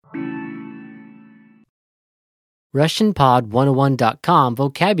RussianPod101.com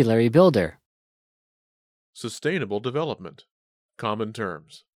Vocabulary Builder. Sustainable development. Common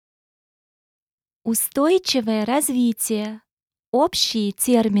terms. Устойчивое развитие. Общие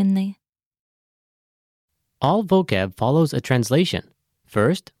термины. All vocab follows a translation.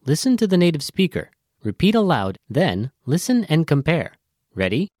 First, listen to the native speaker. Repeat aloud, then listen and compare.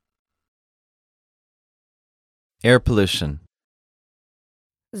 Ready? Air pollution.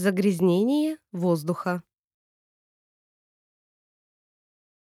 Загрязнение воздуха.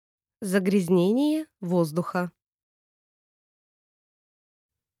 Загрязнение воздуха.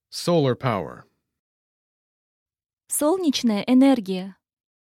 Solar power. Солнечная энергия.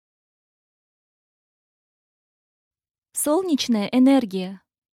 Солнечная энергия.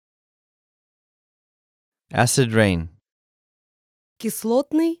 Acid rain.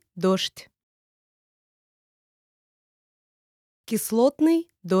 Кислотный дождь.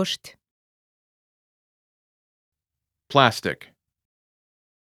 Кислотный дождь. Plastic.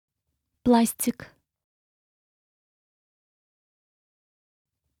 Пластик.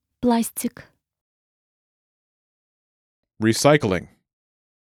 Пластик. Recycling.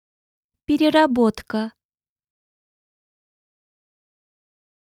 Переработка.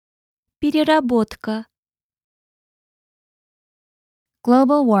 Переработка.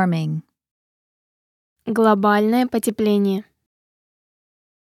 Global warming. Глобальное потепление.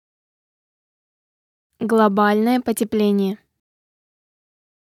 Глобальное потепление.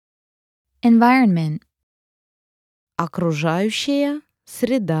 Environment. Окружающая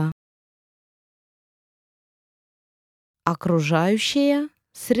среда. Окружающая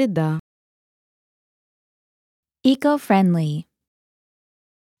среда. Eco-friendly.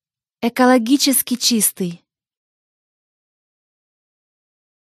 Экологически чистый.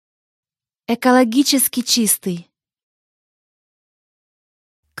 Экологически чистый.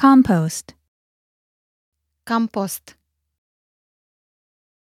 Compost. Компост.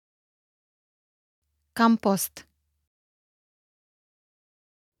 Компост.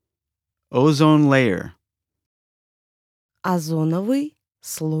 Ozone layer. Озоновый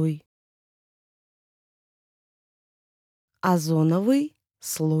слой. Озоновый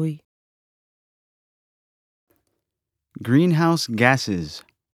слой. Greenhouse gases.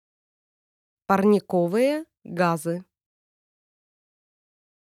 Парниковые газы.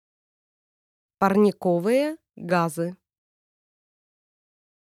 Парниковые газы.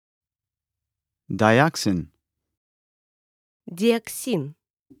 Dioxin. Диоксин.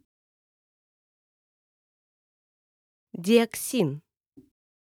 Диоксин.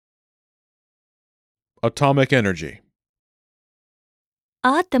 Atomic energy.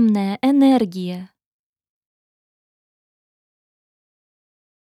 Атомная энергия.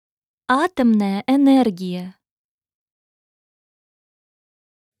 Атомная энергия.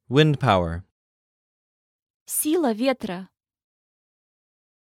 Wind power. Сила ветра.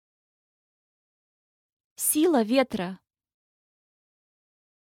 Сила ветра.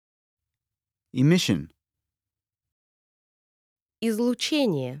 Emission.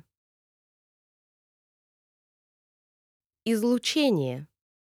 Излучение. Излучение.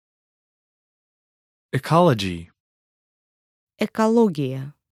 Ecology.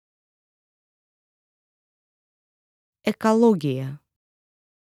 Экология. Экология.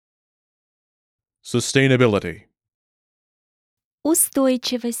 Sustainability.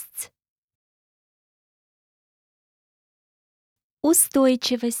 Устойчивость.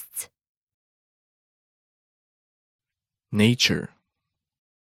 Устойчивость. Nature.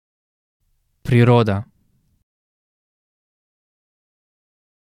 Природа.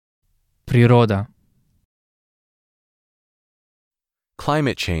 Природа.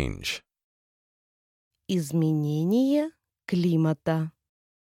 Climate change. Изменение климата.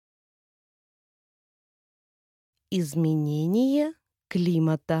 Изменение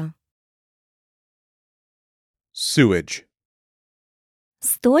климата. Sewage.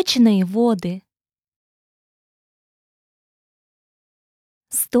 Сточные воды.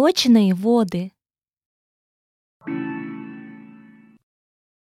 Сточные воды.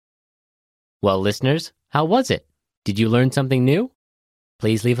 Well, listeners, how was it? Did you learn something new?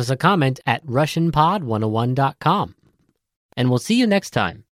 Please leave us a comment at RussianPod101.com. And we'll see you next time.